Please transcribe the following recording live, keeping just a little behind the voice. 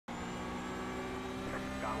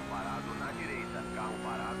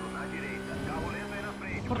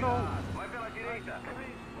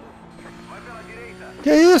Que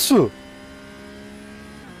é isso?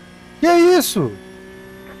 Que é isso?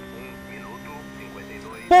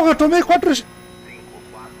 Porra, eu tomei 4...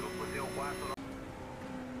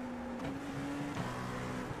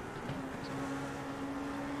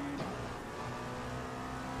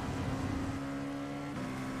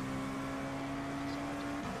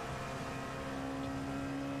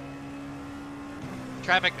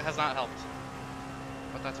 Traffic has not helped,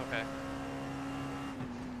 but that's okay.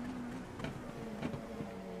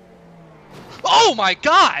 Oh my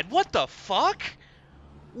god! What the fuck?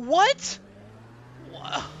 What?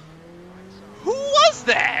 Who was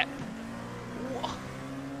that?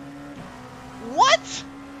 What?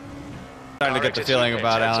 Starting to get the feeling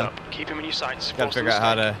about Alan. Keep him in your sights. Gotta figure out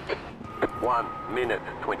how to. 1 minute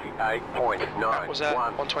 28.9. That was at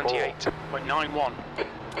 128.91.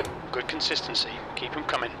 Good consistency. Keep him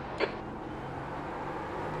coming.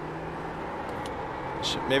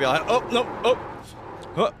 Shit, maybe I'll. Oh no!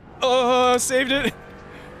 Oh, saved it.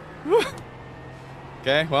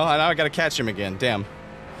 Okay, well now I gotta catch him again. Damn.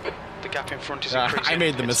 The gap in front is increasing. I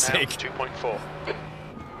made the It's mistake. 2.4.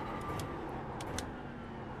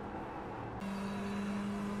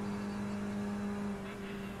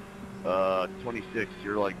 26,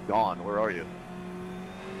 you're like gone. Where are you?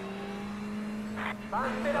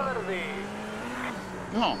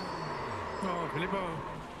 No. No, Filipo.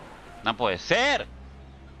 No puede ser.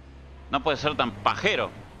 No puede ser tan pajero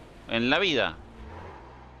en la vida.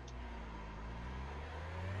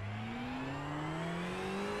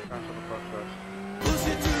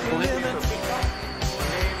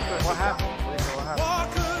 What happened?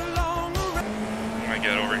 I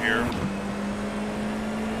get over here.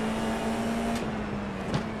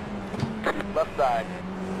 Left side.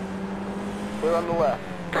 Clear on the left.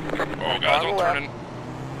 Oh god, don't turn in.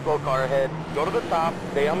 Slow car ahead. Go to the top.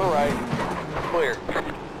 Stay on the right. Clear.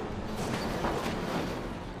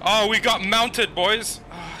 Oh, we got mounted, boys.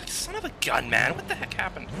 Oh, son of a gun, man. What the heck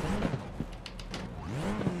happened?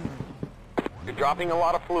 You're dropping a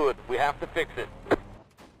lot of fluid. We have to fix it.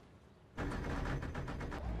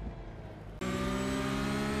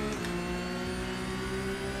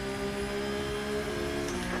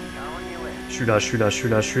 Je suis là, je suis là, je suis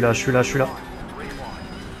là, je suis là, je suis là, je suis là.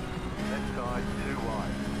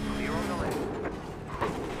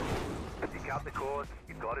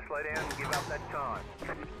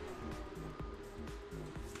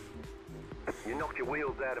 You knocked your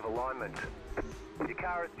wheels out of alignment. Your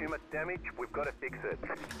car has too much damage. We've got to fix it.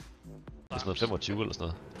 Sådan noget 25 eller sådan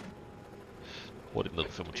noget. Hurtigt ned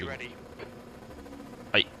på 25.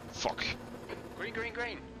 Ej, fuck.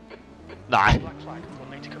 Green. Nej. Black flag. We'll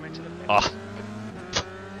need to come into the pit. Åh.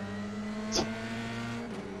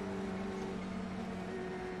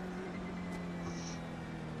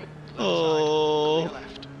 Oh.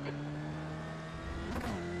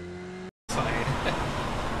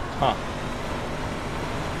 Huh.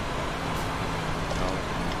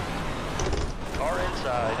 Car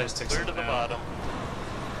inside. Clear to the bottom.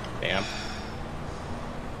 Damn.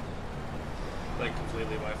 Like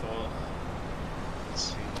completely my fault. Let's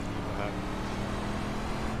see what happened.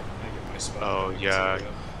 I get my spot. Oh, yeah.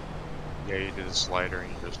 Yeah, you did a slider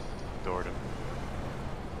and you just ignored him.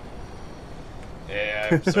 Yeah,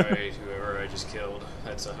 I'm sorry, whoever I just killed.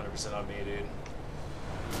 That's 100% on me, dude.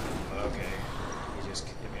 Okay, you just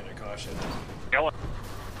get me under caution.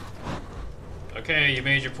 Okay, you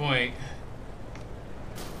made your point.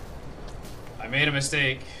 I made a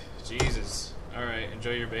mistake. Jesus. Alright,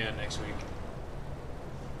 enjoy your band next week.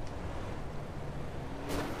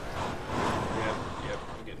 Yep,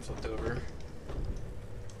 I'm getting flipped over.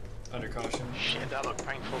 Under caution. Shit, that looked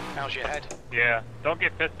painful. How's your head? Yeah, don't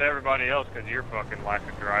get pissed at everybody else because you're fucking lack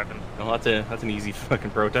of driving. Well, that's an easy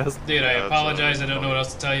fucking protest. Dude, I Yeah, apologize, I don't know what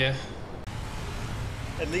else to tell you.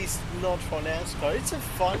 At least not for NASCAR. It's a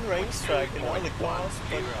fun racetrack and all the cars,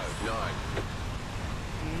 but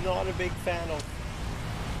not a big fan of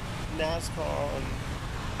NASCAR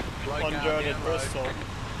on dirt at Bristol.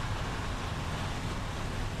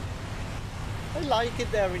 I like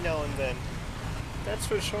it every now and then. That's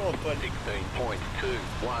for sure, but 16.21.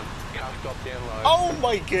 Car stop down low. oh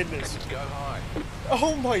my goodness! Go high.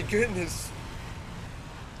 Oh my goodness!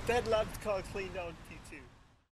 That left car cleaned out